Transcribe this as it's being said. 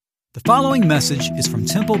The following message is from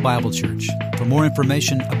Temple Bible Church. For more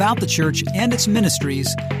information about the church and its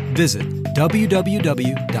ministries, visit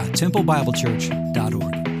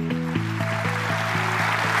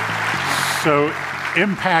www.templebiblechurch.org. So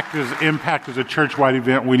Impact is a church-wide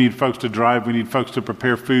event. We need folks to drive. We need folks to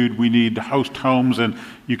prepare food. We need host homes, and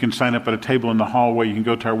you can sign up at a table in the hallway. You can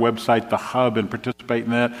go to our website, The Hub, and participate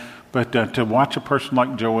in that. But to watch a person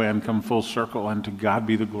like Joanne come full circle, and to God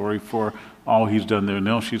be the glory for all he's done there.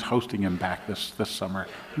 Now she's hosting Impact this summer.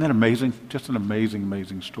 Isn't that amazing? Just an amazing,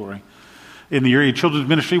 amazing story. In the area children's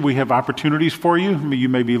ministry, we have opportunities for you. You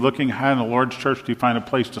may be looking high in a large church to find a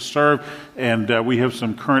place to serve, and we have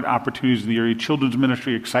some current opportunities in the area children's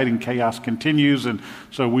ministry. Exciting Chaos continues, and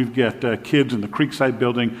so we've got kids in the Creekside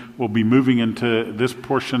building. We'll be moving into this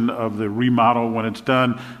portion of the remodel when it's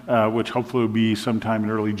done, which hopefully will be sometime in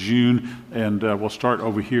early June, and we'll start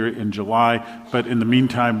over here in July. But in the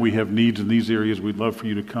meantime, we have needs in these areas. We'd love for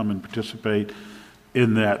you to come and participate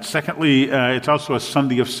in that. Secondly, it's also a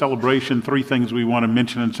Sunday of celebration. Three things we want to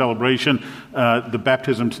mention in celebration. The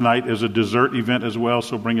baptism tonight is a dessert event as well,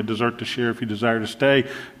 so bring a dessert to share if you desire to stay.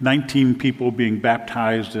 19 people being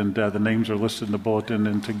baptized, and the names are listed in the bulletin,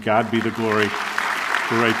 and to God be the glory.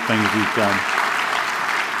 Great things we've done.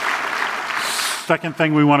 Second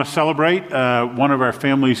thing we want to celebrate, one of our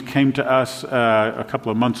families came to us a couple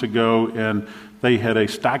of months ago, and they had a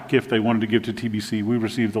stock gift they wanted to give to TBC. We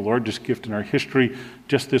received the largest gift in our history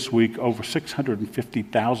just this week. Over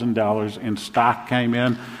 $650,000 in stock came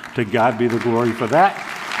in. To God be the glory for that.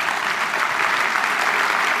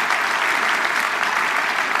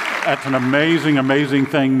 That's an amazing, amazing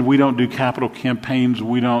thing. We don't do capital campaigns.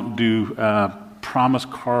 We don't do promise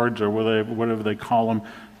cards or whatever they call them.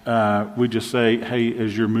 We just say, hey,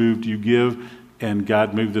 as you're moved, you give. And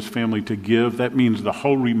God moved this family to give. That means the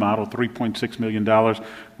whole remodel, $3.6 million.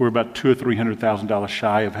 We're about $200,000 or $300,000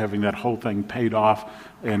 shy of having that whole thing paid off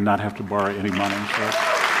and not have to borrow any money. So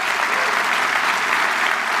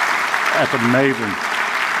that's amazing.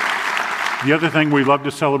 The other thing we love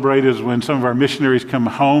to celebrate is when some of our missionaries come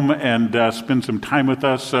home and spend some time with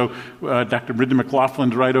us. So Dr. Brenda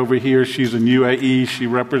McLaughlin's right over here. She's in UAE. She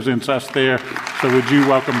represents us there. So would you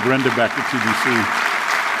welcome Brenda back to TBC?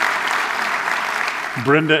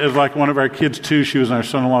 Brenda is like one of our kids, too. She was in our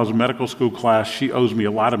son-in-law's medical school class. She owes me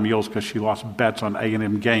a lot of meals because she lost bets on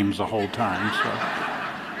A&M games the whole time. So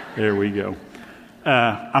there we go.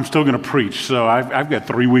 I'm still going to preach. So I've got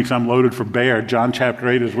 3 weeks. I'm loaded for bear. John chapter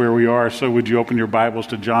 8 is where we are. So would you open your Bibles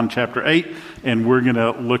to John chapter 8? And we're going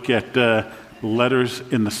to look at letters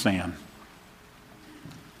in the sand.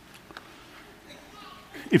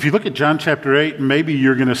 If you look at John chapter 8, maybe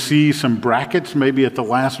you're going to see some brackets, maybe at the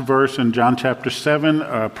last verse in John chapter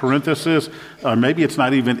 7, parenthesis. Maybe it's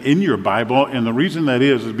not even in your Bible. And the reason that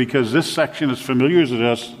is because this section is familiar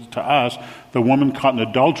to us, the woman caught in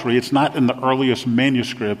adultery. It's not in the earliest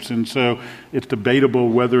manuscripts. And so it's debatable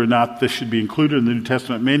whether or not this should be included in the New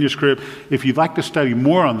Testament manuscript. If you'd like to study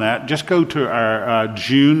more on that, just go to our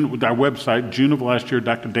website, June of last year.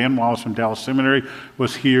 Dr. Dan Wallace from Dallas Seminary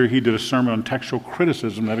was here. He did a sermon on textual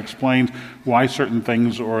criticism that explains why certain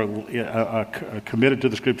things are committed to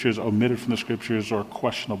the Scriptures, omitted from the Scriptures, or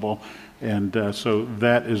questionable. And so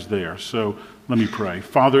that is there. So let me pray.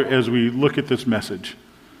 Father, as we look at this message,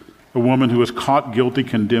 a woman who was caught guilty,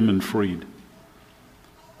 condemned, and freed.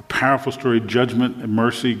 A powerful story of judgment and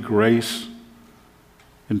mercy, grace,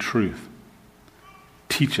 and truth.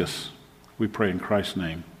 Teach us, we pray in Christ's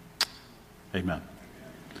name. Amen.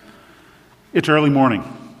 It's early morning.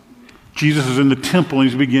 Jesus is in the temple and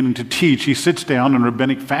he's beginning to teach. He sits down in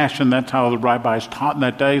rabbinic fashion. That's how the rabbis taught in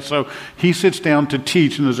that day. So he sits down to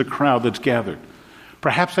teach and there's a crowd that's gathered.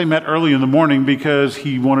 Perhaps they met early in the morning because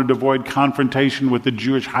he wanted to avoid confrontation with the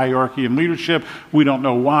Jewish hierarchy and leadership. We don't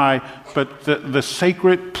know why, but the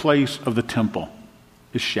sacred place of the temple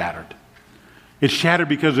is shattered. It's shattered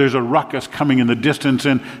because there's a ruckus coming in the distance,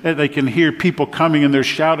 and they can hear people coming, and they're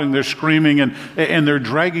shouting, they're screaming, and they're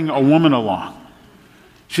dragging a woman along.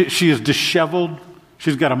 She is disheveled.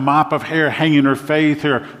 She's got a mop of hair hanging in her face.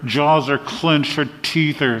 Her jaws are clenched. Her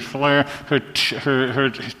teeth are flaring. Her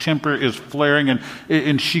temper is flaring,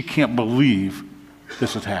 and she can't believe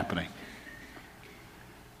this is happening.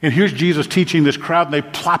 And here's Jesus teaching this crowd, and they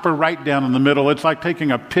plop her right down in the middle. It's like taking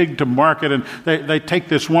a pig to market, and they take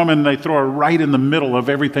this woman, and they throw her right in the middle of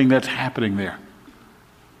everything that's happening there.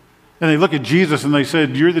 And they look at Jesus, and they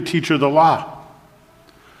said, "You're the teacher of the law.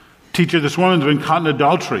 Teacher, this woman's been caught in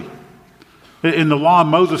adultery. In the law,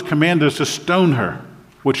 Moses commanded us to stone her.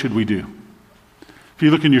 What should we do?" If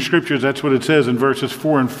you look in your scriptures, that's what it says in verses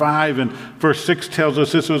 4 and 5. And verse 6 tells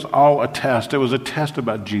us this was all a test. It was a test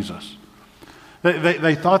about Jesus.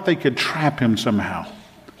 They thought they could trap him somehow.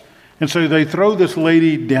 And so they throw this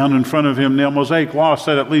lady down in front of him. Now, Mosaic law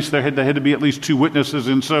said at least there had to be at least 2 witnesses,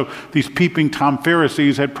 and so these peeping Tom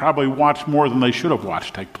Pharisees had probably watched more than they should have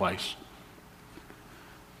watched take place.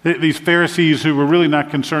 These Pharisees who were really not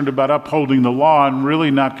concerned about upholding the law and really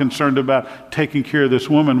not concerned about taking care of this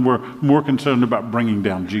woman were more concerned about bringing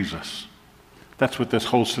down Jesus. That's what this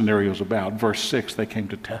whole scenario is about. Verse 6, they came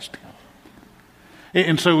to test him.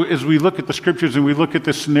 And so as we look at the scriptures and we look at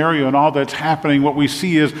this scenario and all that's happening, what we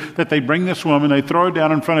see is that they bring this woman, they throw her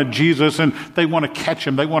down in front of Jesus, and they want to catch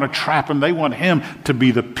him, they want to trap him, they want him to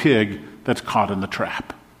be the pig that's caught in the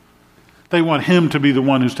trap. They want him to be the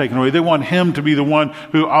one who's taken away. They want him to be the one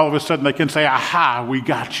who all of a sudden they can say, aha, we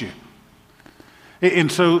got you. And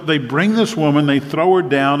so they bring this woman, they throw her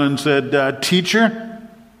down and said, teacher,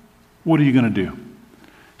 what are you going to do?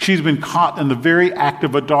 She's been caught in the very act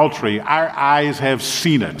of adultery. Our eyes have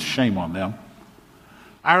seen it. Shame on them.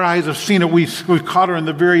 Our eyes have seen it. We've caught her in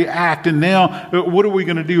the very act. And now, what are we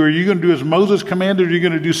going to do? Are you going to do as Moses commanded, or are you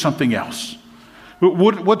going to do something else?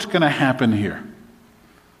 What's going to happen here?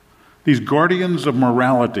 These guardians of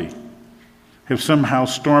morality have somehow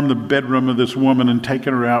stormed the bedroom of this woman and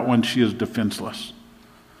taken her out when she is defenseless.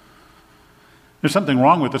 There's something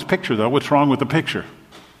wrong with this picture, though. What's wrong with the picture?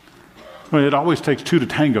 Well, it always takes 2 to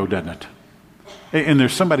tango, doesn't it? And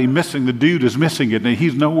there's somebody missing. The dude is missing it, and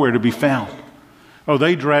he's nowhere to be found. Oh,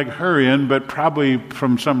 they drag her in, but probably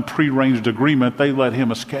from some prearranged agreement, they let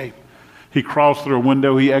him escape. He crawls through a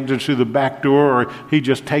window, he exits through the back door, or he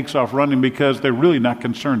just takes off running because they're really not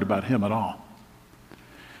concerned about him at all.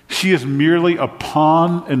 She is merely a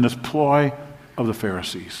pawn in this ploy of the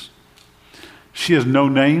Pharisees. She has no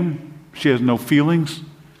name, she has no feelings,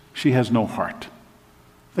 she has no heart.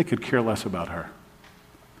 They could care less about her.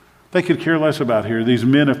 They could care less about her. These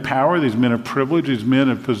men of power, these men of privilege, these men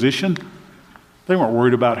of position, they weren't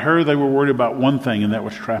worried about her. They were worried about one thing, and that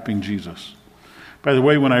was trapping Jesus. By the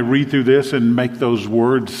way, when I read through this and make those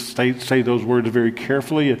words, say those words very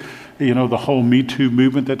carefully, the whole Me Too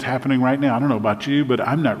movement that's happening right now, I don't know about you, but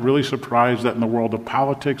I'm not really surprised that in the world of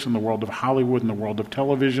politics, in the world of Hollywood, in the world of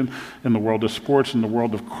television, in the world of sports, in the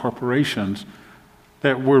world of corporations,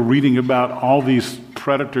 that we're reading about all these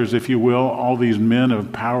predators, if you will, all these men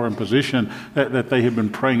of power and position that they have been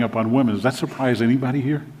preying upon women. Does that surprise anybody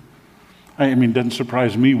here? I mean, it doesn't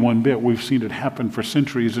surprise me one bit. We've seen it happen for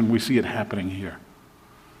centuries, and we see it happening here.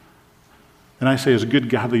 And I say, as good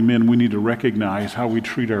godly men, we need to recognize how we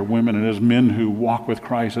treat our women. And as men who walk with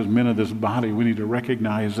Christ, as men of this body, we need to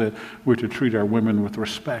recognize that we're to treat our women with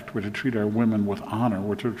respect. We're to treat our women with honor.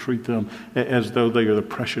 We're to treat them as though they are the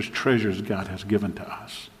precious treasures God has given to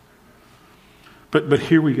us. But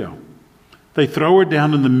here we go. They throw her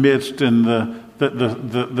down in the midst, and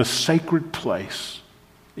the sacred place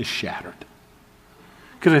is shattered.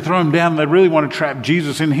 Because they throw him down and they really want to trap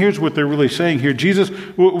Jesus. And here's what they're really saying here. Jesus,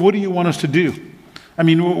 what do you want us to do? I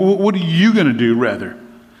mean, what are you going to do, rather?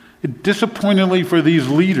 Disappointingly for these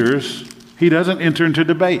leaders, he doesn't enter into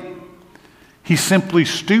debate. He simply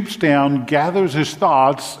stoops down, gathers his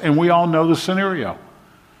thoughts, and we all know the scenario.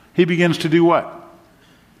 He begins to do what?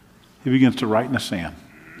 He begins to write in the sand.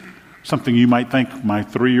 Something you might think my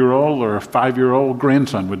 3-year-old or a 5-year-old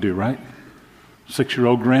grandson would do, right?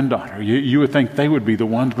 6-year-old granddaughter. You would think they would be the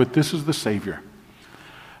ones, but this is the Savior.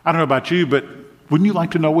 I don't know about you, but wouldn't you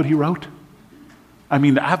like to know what he wrote? I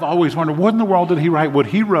mean, I've always wondered, what in the world did he write? What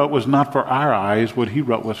he wrote was not for our eyes. What he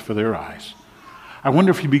wrote was for their eyes. I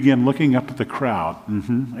wonder if he began looking up at the crowd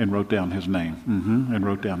and wrote down his name and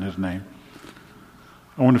wrote down his name.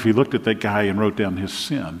 I wonder if he looked at that guy and wrote down his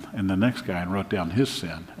sin, and the next guy and wrote down his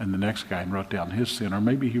sin, and the next guy and wrote down his sin, or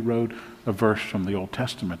maybe he wrote a verse from the Old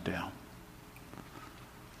Testament down.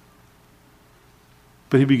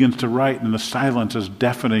 But he begins to write, and the silence is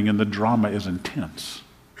deafening, and the drama is intense.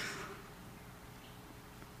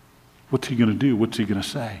 What's he going to do? What's he going to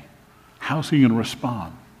say? How's he going to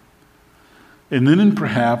respond? And then in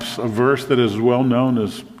perhaps a verse that is well known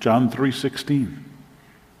as John 3:16,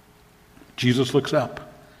 Jesus looks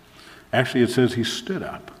up. Actually, it says he stood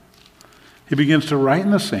up. He begins to write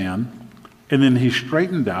in the sand, and then he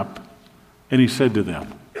straightened up, and he said to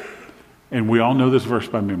them, and we all know this verse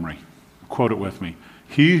by memory. Quote it with me.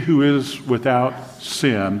 He who is without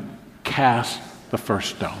sin, cast the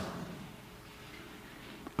first stone.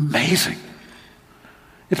 Amazing.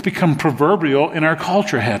 It's become proverbial in our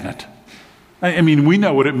culture, hasn't it? I mean, we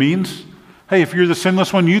know what it means. Hey, if you're the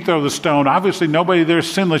sinless one, you throw the stone. Obviously, nobody there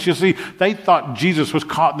is sinless. You see, they thought Jesus was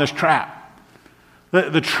caught in this trap.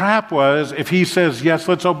 The trap was, if he says, yes,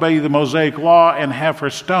 let's obey the Mosaic law and have her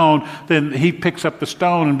stoned, then he picks up the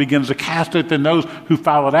stone and begins to cast it. Then those who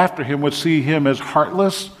followed after him would see him as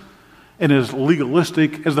heartless and as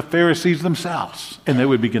legalistic as the Pharisees themselves, and they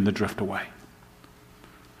would begin to drift away.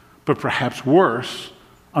 But perhaps worse,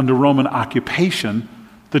 under Roman occupation,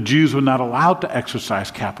 the Jews were not allowed to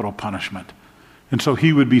exercise capital punishment. And so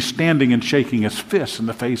he would be standing and shaking his fists in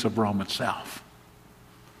the face of Rome itself.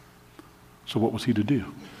 So what was he to do?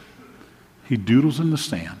 He doodles in the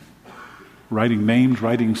sand, writing names,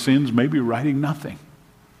 writing sins, maybe writing nothing.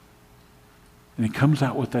 And he comes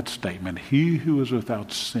out with that statement, he who is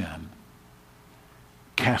without sin,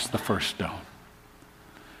 cast the first stone.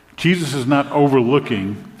 Jesus is not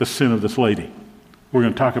overlooking the sin of this lady. We're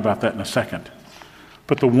going to talk about that in a second.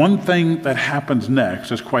 But the one thing that happens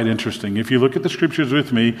next is quite interesting. If you look at the scriptures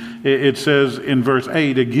with me, it says in verse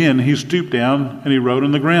 8, again, he stooped down and he wrote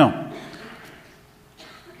on the ground.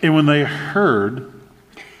 And when they heard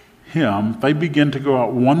him, they began to go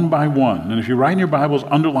out one by one. And if you write in your Bibles,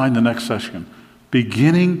 underline the next section.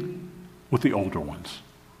 Beginning with the older ones.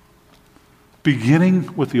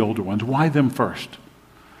 Beginning with the older ones. Why them first?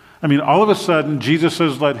 I mean, all of a sudden, Jesus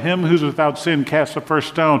says, let him who's without sin cast the first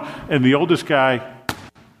stone. And the oldest guy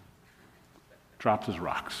drops his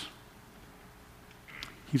rocks.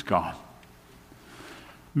 He's gone.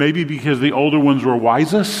 Maybe because the older ones were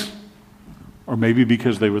wisest, or maybe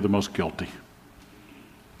because they were the most guilty.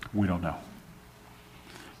 We don't know.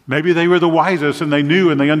 Maybe they were the wisest and they knew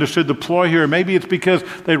and they understood the ploy here. Maybe it's because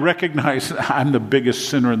they recognized I'm the biggest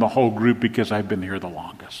sinner in the whole group because I've been here the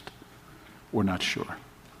longest. We're not sure.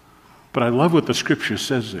 But I love what the scripture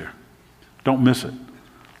says there. Don't miss it.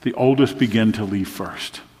 The oldest begin to leave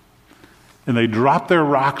first. And they drop their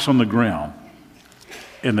rocks on the ground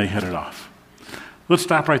and they headed off. Let's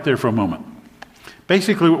stop right there for a moment.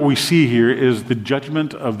 Basically what we see here is the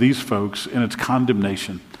judgment of these folks and its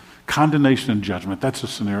condemnation. Condemnation and judgment. That's a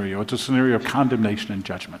scenario. It's a scenario of condemnation and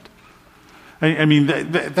judgment. I mean,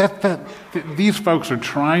 these folks are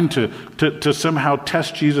trying to somehow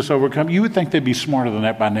test Jesus, overcome. You would think they'd be smarter than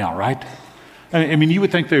that by now, right? I mean, you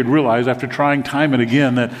would think they would realize after trying time and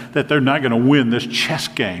again that they're not going to win this chess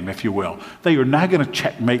game, if you will. They are not going to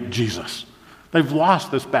checkmate Jesus. They've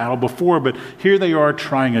lost this battle before, but here they are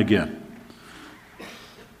trying again.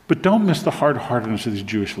 But don't miss the hard-heartedness of these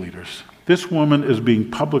Jewish leaders. This woman is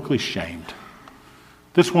being publicly shamed.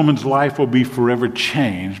 This woman's life will be forever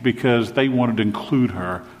changed because they wanted to include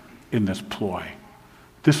her in this ploy.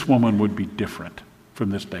 This woman would be different from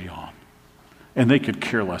this day on. And they could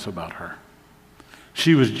care less about her.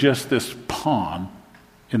 She was just this pawn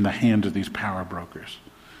in the hands of these power brokers.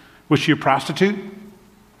 Was she a prostitute?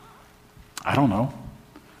 I don't know.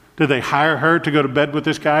 Did they hire her to go to bed with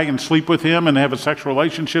this guy and sleep with him and have a sexual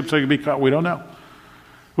relationship so he could be caught? We don't know.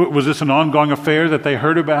 Was this an ongoing affair that they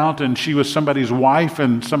heard about and she was somebody's wife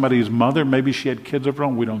and somebody's mother? Maybe she had kids of her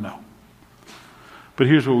own. We don't know. But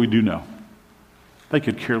here's what we do know. They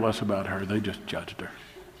could care less about her. They just judged her.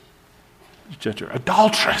 Judged her.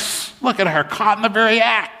 Adulteress. Look at her, caught in the very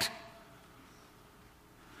act.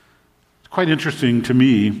 It's quite interesting to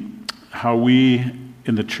me how we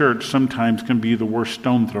in the church sometimes can be the worst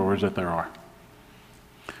stone throwers that there are.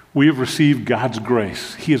 We have received God's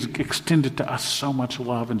grace. He has extended to us so much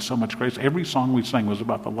love and so much grace. Every song we sang was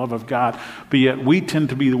about the love of God, but yet we tend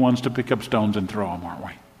to be the ones to pick up stones and throw them, aren't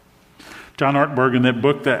we? John Ortberg, in that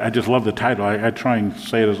book, that I just love the title. I try and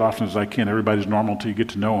say it as often as I can. Everybody's normal until you get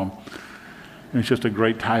to know him. And it's just a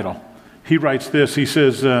great title. He writes this. He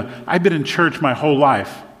says, I've been in church my whole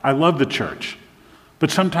life. I love the church.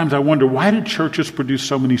 But sometimes I wonder, why did churches produce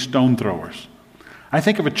so many stone throwers? I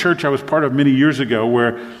think of a church I was part of many years ago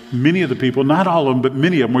where many of the people, not all of them, but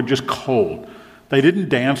many of them were just cold. They didn't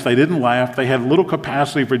dance, they didn't laugh, they had little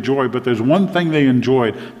capacity for joy, but there's one thing they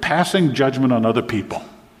enjoyed, passing judgment on other people.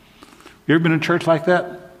 You ever been in a church like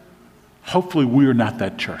that? Hopefully we're not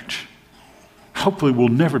that church. Hopefully we'll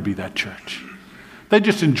never be that church. They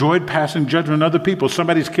just enjoyed passing judgment on other people.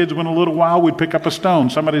 Somebody's kids went a little while, we'd pick up a stone.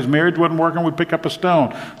 Somebody's marriage wasn't working, we'd pick up a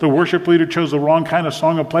stone. The worship leader chose the wrong kind of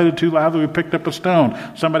song and played it too loudly, we picked up a stone.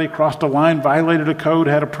 Somebody crossed a line, violated a code,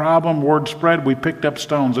 had a problem, word spread, we picked up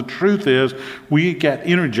stones. The truth is, we get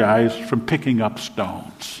energized from picking up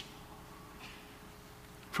stones,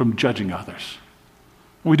 from judging others.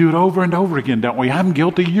 We do it over and over again, don't we? I'm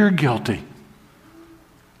guilty, you're guilty.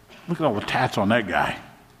 Look at all the tats on that guy.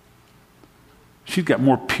 She's got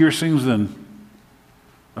more piercings than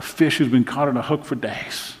a fish who's been caught on a hook for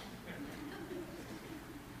days.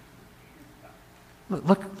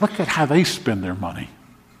 Look at how they spend their money.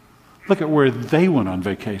 Look at where they went on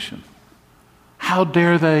vacation. How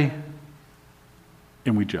dare they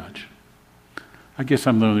and we judge. I guess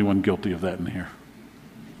I'm the only one guilty of that in here.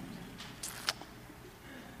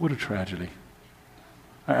 What a tragedy.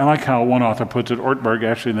 I like how one author puts it, Ortberg,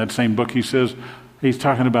 actually, in that same book, he says, he's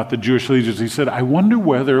talking about the Jewish leaders. He said, I wonder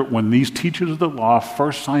whether when these teachers of the law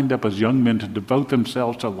first signed up as young men to devote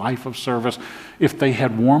themselves to a life of service, if they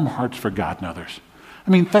had warm hearts for God and others.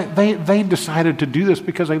 I mean, they decided to do this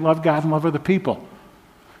because they love God and love other people.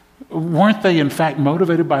 Weren't they, in fact,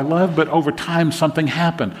 motivated by love? But over time, something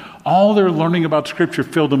happened. All their learning about Scripture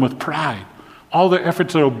filled them with pride. All their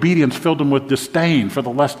efforts at obedience filled them with disdain for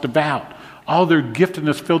the less devout. All their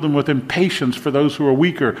giftedness filled them with impatience for those who are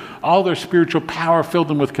weaker. All their spiritual power filled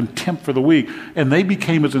them with contempt for the weak. And they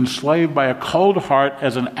became as enslaved by a cold heart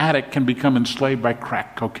as an addict can become enslaved by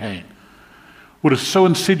crack cocaine. What is so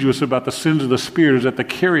insidious about the sins of the Spirit is that the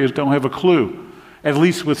carriers don't have a clue. At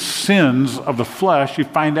least with sins of the flesh, you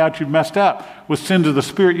find out you've messed up. With sins of the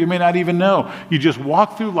Spirit, you may not even know. You just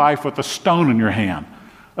walk through life with a stone in your hand.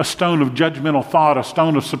 A stone of judgmental thought, a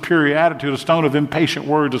stone of superior attitude, a stone of impatient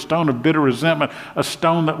words, a stone of bitter resentment, a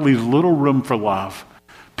stone that leaves little room for love.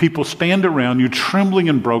 People stand around you trembling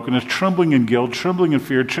in brokenness, trembling in guilt, trembling in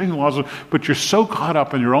fear, trembling in loss, but you're so caught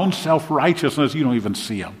up in your own self-righteousness you don't even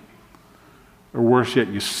see them. Or worse yet,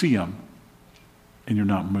 you see them and you're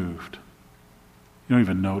not moved. You don't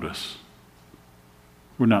even notice.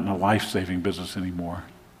 We're not in the life-saving business anymore.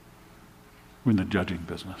 We're in the judging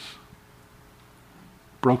business.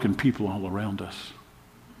 Broken people all around us.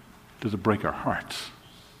 Does it break our hearts?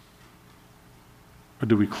 Or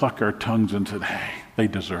do we cluck our tongues and say, hey, they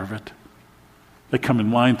deserve it? They come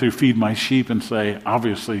in line through Feed My Sheep and say,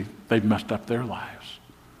 obviously, they've messed up their lives.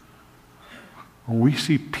 When we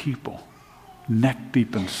see people neck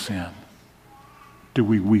deep in sin, do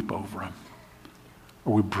we weep over them?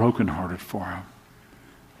 Are we brokenhearted for them?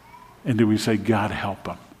 And do we say, God, help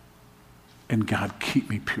them? And God, keep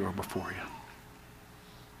me pure before you?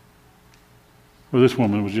 Well, this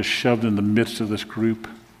woman was just shoved in the midst of this group,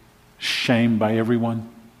 shamed by everyone.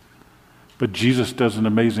 But Jesus does an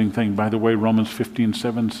amazing thing. By the way, Romans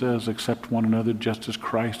 15:7 says, accept one another just as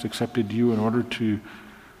Christ accepted you in order to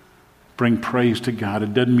bring praise to God.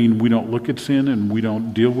 It doesn't mean we don't look at sin and we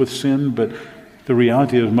don't deal with sin, but the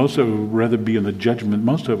reality is most of us would rather be in the judgment.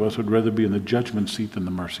 Most of us would rather be in the judgment seat than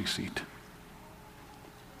the mercy seat.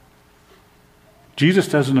 Jesus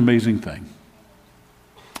does an amazing thing.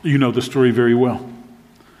 You know the story very well.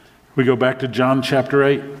 We go back to John chapter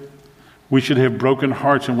 8. We should have broken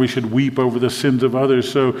hearts and we should weep over the sins of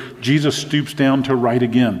others. So Jesus stoops down to write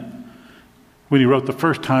again. When he wrote the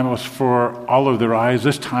first time, it was for all of their eyes.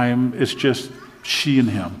 This time, it's just she and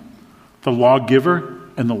him. The lawgiver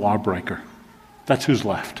and the lawbreaker. That's who's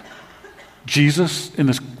left. Jesus and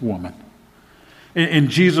this woman. And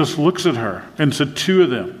Jesus looks at her and said, two of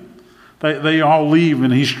them. They all leave,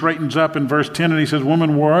 and he straightens up in verse 10, and he says,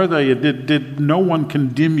 woman, where are they? Did no one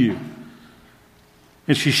condemn you?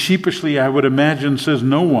 And she sheepishly, I would imagine, says,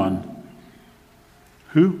 no one.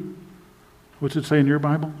 Who? What's it say in your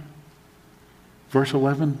Bible? Verse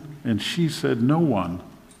 11, and she said, no one.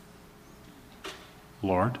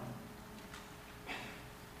 Lord.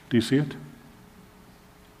 Do you see it?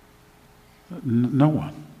 No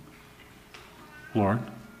one. Lord.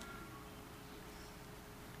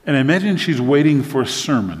 And I imagine she's waiting for a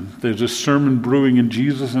sermon. There's a sermon brewing in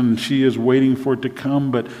Jesus, and she is waiting for it to come,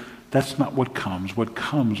 but that's not what comes. What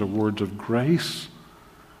comes are words of grace.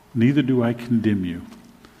 Neither do I condemn you.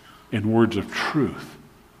 And words of truth.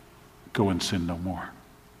 Go and sin no more.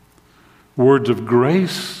 Words of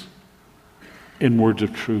grace and words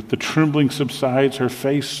of truth. The trembling subsides, her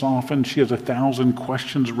face softens. She has 1,000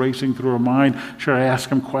 questions racing through her mind. Should I ask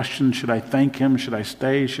him questions? Should I thank him? Should I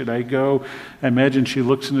stay? Should I go? I imagine she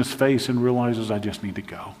looks in his face and realizes, I just need to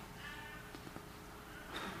go.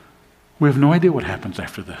 We have no idea what happens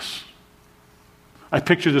after this. I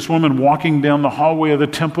picture this woman walking down the hallway of the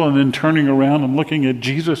temple and then turning around and looking at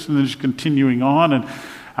Jesus and then just continuing on. And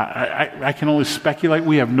I can only speculate.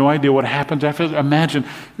 We have no idea what happens after that. Imagine,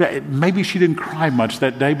 maybe she didn't cry much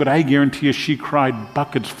that day, but I guarantee you she cried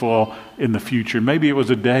buckets full in the future. Maybe it was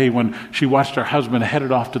a day when she watched her husband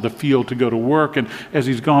headed off to the field to go to work, and as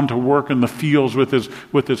he's gone to work in the fields with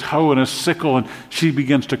his hoe and his sickle, and she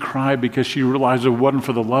begins to cry because she realized if it wasn't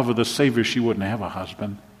for the love of the Savior, she wouldn't have a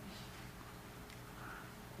husband.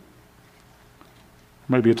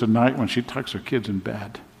 Maybe it's a night when she tucks her kids in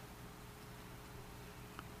bed.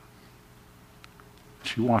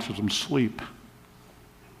 She watches them sleep.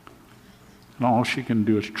 And all she can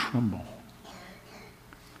do is tremble.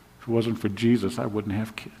 If it wasn't for Jesus, I wouldn't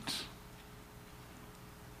have kids.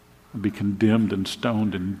 I'd be condemned and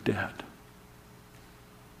stoned and dead.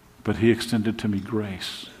 But he extended to me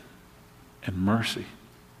grace and mercy.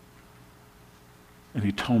 And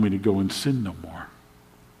he told me to go and sin no more.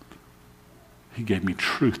 He gave me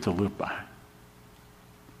truth to live by.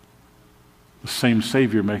 The same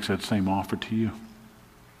Savior makes that same offer to you.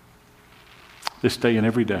 This day and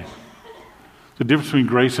every day. The difference between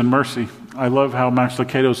grace and mercy. I love how Max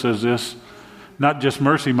Lucado says this. Not just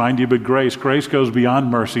mercy, mind you, but grace. Grace goes beyond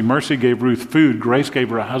mercy. Mercy gave Ruth food. Grace gave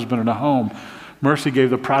her a husband and a home. Mercy gave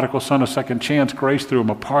the prodigal son a second chance. Grace threw him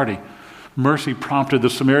a party. Mercy prompted the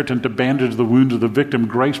Samaritan to bandage the wounds of the victim.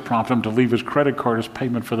 Grace prompted him to leave his credit card as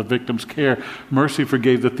payment for the victim's care. Mercy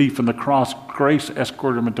forgave the thief on the cross. Grace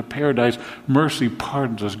escorted him into paradise. Mercy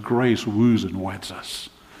pardons us. Grace woos and weds us.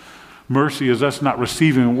 Mercy is us not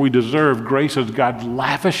receiving what we deserve. Grace is God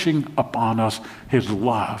lavishing upon us his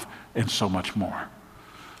love and so much more.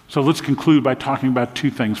 So let's conclude by talking about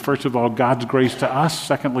two things. First of all, God's grace to us.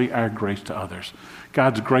 Secondly, our grace to others.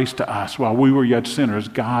 God's grace to us. While we were yet sinners,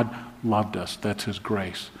 God loved us. That's his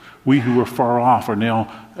grace. We who were far off are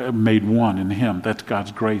now made one in him. That's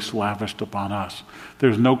God's grace lavished upon us.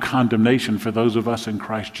 There's no condemnation for those of us in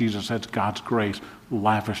Christ Jesus. That's God's grace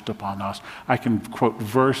lavished upon us. I can quote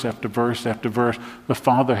verse after verse after verse. The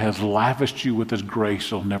Father has lavished you with his grace.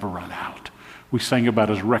 It'll never run out. We sang about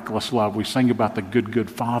his reckless love. We sang about the good, good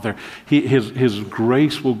Father. His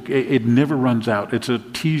grace, it never runs out. It's a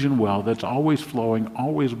artesian well that's always flowing,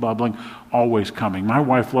 always bubbling, always coming. My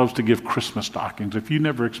wife loves to give Christmas stockings. If you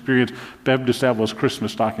never experienced Bev DeSavio's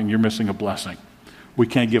Christmas stocking, you're missing a blessing. We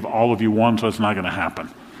can't give all of you one, so it's not going to happen.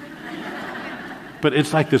 But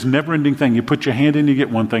it's like this never-ending thing. You put your hand in, you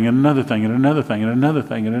get one thing, and another thing, and another thing, and another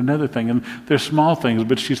thing, and another thing. And they're small things,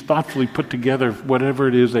 but she's thoughtfully put together whatever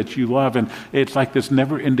it is that you love. And it's like this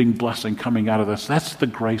never-ending blessing coming out of this. That's the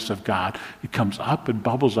grace of God. It comes up and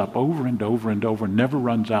bubbles up over and over and over, never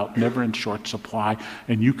runs out, never in short supply.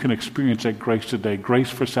 And you can experience that grace today.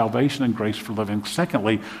 Grace for salvation and grace for living.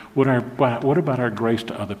 Secondly, what about our grace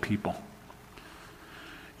to other people?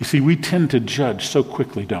 You see, we tend to judge so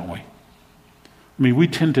quickly, don't we? We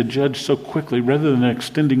tend to judge so quickly rather than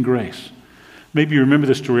extending grace. Maybe you remember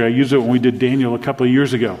this story. I used it when we did Daniel a couple of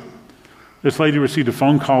years ago. This lady received a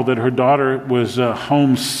phone call that her daughter was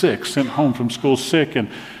home sick, sent home from school sick, and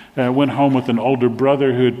went home with an older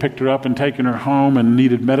brother who had picked her up and taken her home and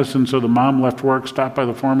needed medicine. So the mom left work, stopped by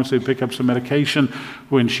the pharmacy to pick up some medication.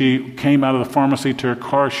 When she came out of the pharmacy to her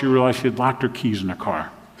car, she realized she had locked her keys in her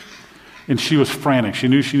car. And she was frantic. She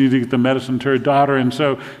knew she needed to get the medicine to her daughter, and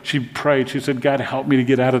so she prayed. She said, God, help me to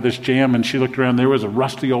get out of this jam. And she looked around. There was a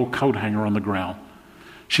rusty old coat hanger on the ground.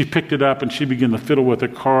 She picked it up, and she began to fiddle with her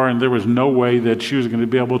car, and there was no way that she was going to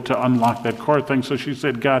be able to unlock that car thing. So she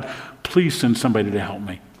said, God, please send somebody to help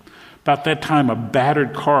me. About that time, a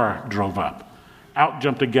battered car drove up. Out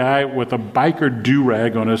jumped a guy with a biker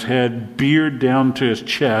do-rag on his head, beard down to his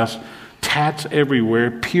chest, tats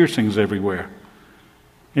everywhere, piercings everywhere.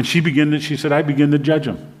 And she said, I began to judge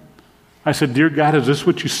him. I said, dear God, is this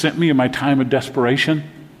what you sent me in my time of desperation?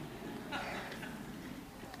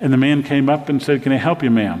 And the man came up and said, can I help you,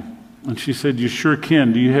 ma'am? And she said, you sure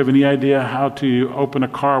can. Do you have any idea how to open a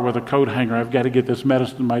car with a coat hanger? I've got to get this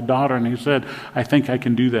medicine to my daughter. And he said, I think I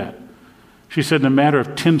can do that. She said, in a matter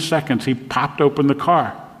of 10 seconds, he popped open the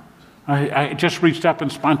car. I just reached up and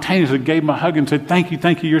spontaneously gave him a hug and said, thank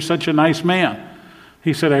you, you're such a nice man.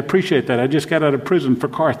 He said, I appreciate that. I just got out of prison for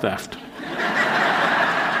car theft.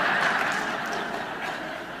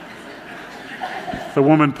 The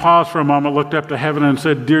woman paused for a moment, looked up to heaven and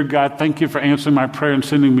said, dear God, thank you for answering my prayer and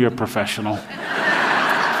sending me a professional.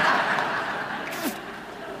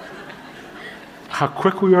 How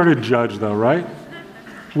quick we are to judge, though, right?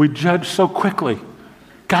 We judge so quickly.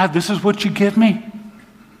 God, this is what you give me?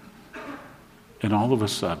 And all of a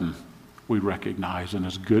sudden, we recognize in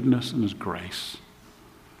his goodness and his grace,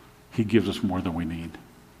 he gives us more than we need.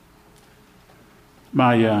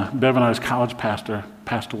 My Bev and I's college pastor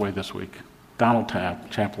passed away this week. Donald Tabb,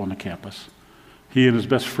 chaplain on the campus. He and his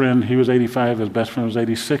best friend, he was 85, his best friend was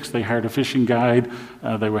 86. They hired a fishing guide.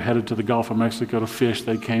 They were headed to the Gulf of Mexico to fish.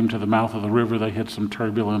 They came to the mouth of the river. They hit some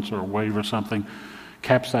turbulence or a wave or something,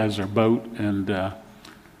 capsized their boat, and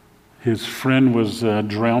his friend was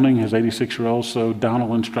drowning, his 86-year-old, so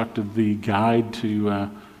Donald instructed the guide to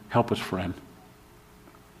help his friend.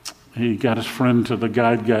 He got the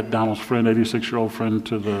guide got Donald's friend, 86-year-old friend,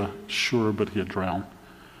 to the shore, but he had drowned.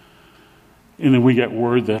 And then we got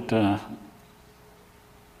word that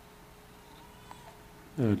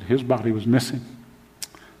his body was missing.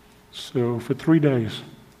 So for 3 days,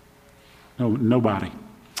 no body.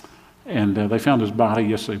 And they found his body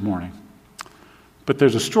yesterday morning. But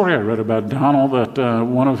there's a story I read about Donald that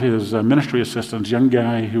one of his ministry assistants, young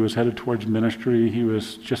guy who was headed towards ministry, he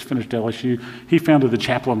was just finished LSU. He founded the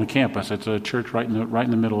chapel on the campus. It's a church right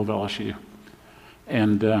in the middle of LSU.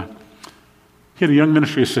 And he had a young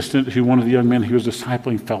ministry assistant who one of the young men he was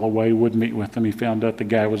discipling fell away, wouldn't meet with him. He found out the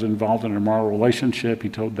guy was involved in an immoral relationship. He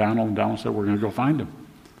told Donald, and Donald said, "We're going to go find him."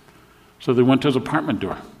 So they went to his apartment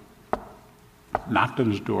door, knocked on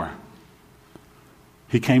his door.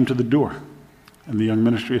 He came to the door. And the young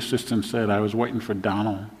ministry assistant said, "I was waiting for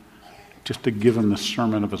Donald just to give him the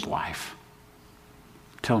sermon of his life.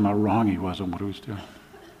 Tell him how wrong he was and what he was doing."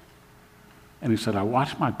 And he said, "I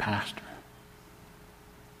watched my pastor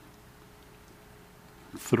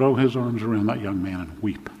throw his arms around that young man and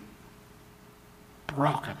weep.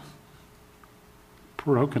 Broken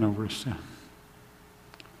over his sin.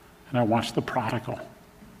 And I watched the prodigal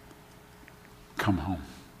come home."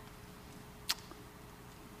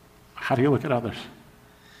 How do you look at others?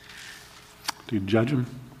 Do you judge them?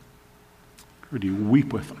 Or do you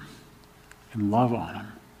weep with them and love on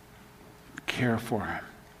them, and care for them,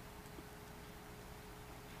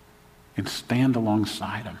 and stand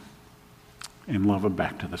alongside them and love them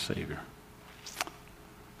back to the Savior?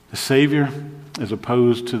 The Savior, as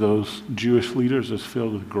opposed to those Jewish leaders, is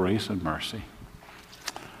filled with grace and mercy.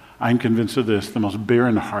 I'm convinced of this: the most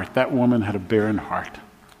barren heart, that woman had a barren heart,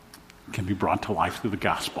 can be brought to life through the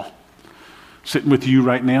gospel. Sitting with you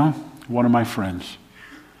right now, one of my friends.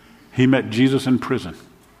 He met Jesus in prison.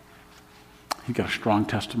 He got a strong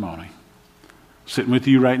testimony. Sitting with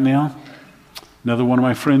you right now, another one of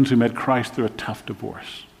my friends who met Christ through a tough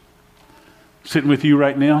divorce. Sitting with you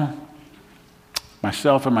right now,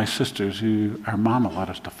 myself and my sisters who our mama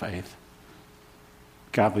led us to faith.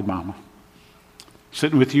 Godly mama.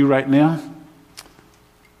 Sitting with you right now,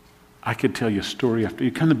 I could tell you story after.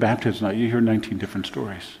 You come to baptism night, you hear 19 different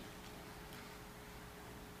stories.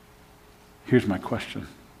 Here's my question.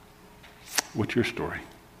 What's your story?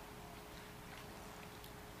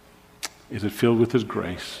 Is it filled with His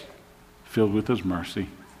grace, filled with His mercy,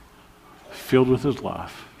 filled with His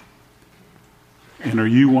love? And are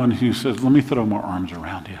you one who says, "Let me throw my arms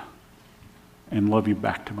around you and love you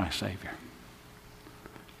back to my Savior"?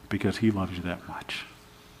 Because He loves you that much.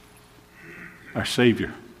 Our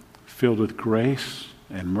Savior, filled with grace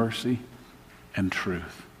and mercy and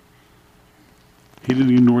truth. He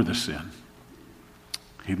didn't ignore the sin.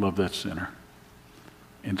 He loved that sinner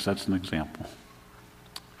and sets an example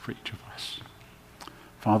for each of us.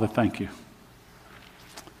 Father, thank you.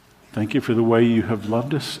 Thank you for the way you have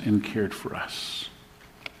loved us and cared for us.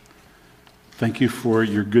 Thank you for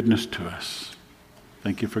your goodness to us.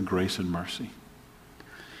 Thank you for grace and mercy.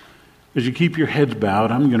 As you keep your heads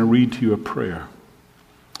bowed, I'm going to read to you a prayer.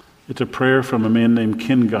 It's a prayer from a man named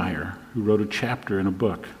Ken Geyer, who wrote a chapter in a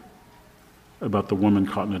book about the woman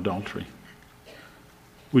caught in adultery.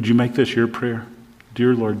 Would you make this your prayer?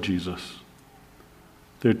 Dear Lord Jesus,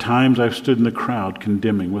 there are times I've stood in the crowd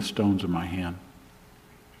condemning with stones in my hand.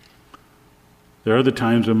 There are other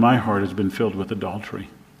times when my heart has been filled with adultery.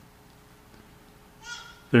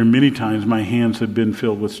 There are many times my hands have been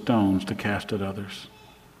filled with stones to cast at others.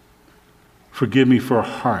 Forgive me for a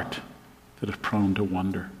heart that is prone to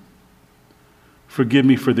wonder. Forgive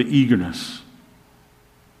me for the eagerness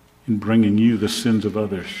in bringing you the sins of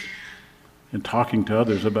others and talking to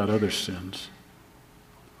others about other sins.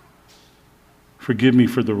 Forgive me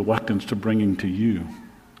for the reluctance to bringing to you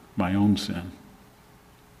my own sin.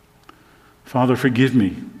 Father, forgive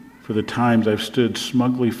me for the times I've stood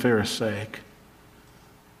smugly Pharisaic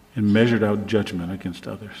and measured out judgment against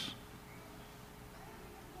others.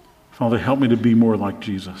 Father, help me to be more like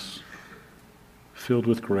Jesus, filled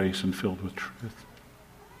with grace and filled with truth.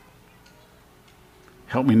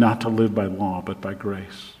 Help me not to live by law, but by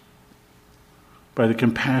grace, by the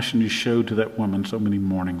compassion you showed to that woman so many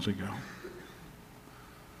mornings ago.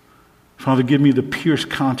 Father, give me the pierced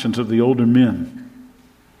conscience of the older men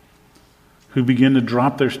who begin to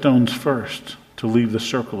drop their stones first to leave the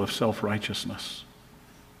circle of self-righteousness.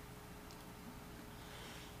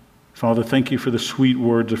 Father, thank you for the sweet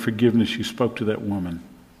words of forgiveness you spoke to that woman.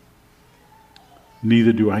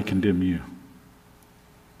 Neither do I condemn you.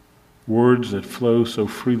 Words that flow so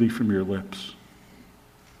freely from your lips.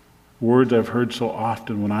 Words I've heard so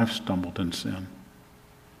often when I've stumbled in sin.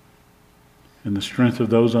 In the strength of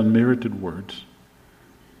those unmerited words,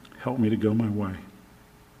 help me to go my way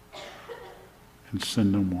and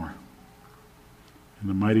sin no more. In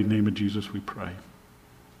the mighty name of Jesus we pray.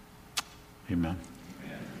 Amen.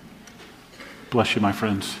 Bless you, my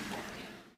friends.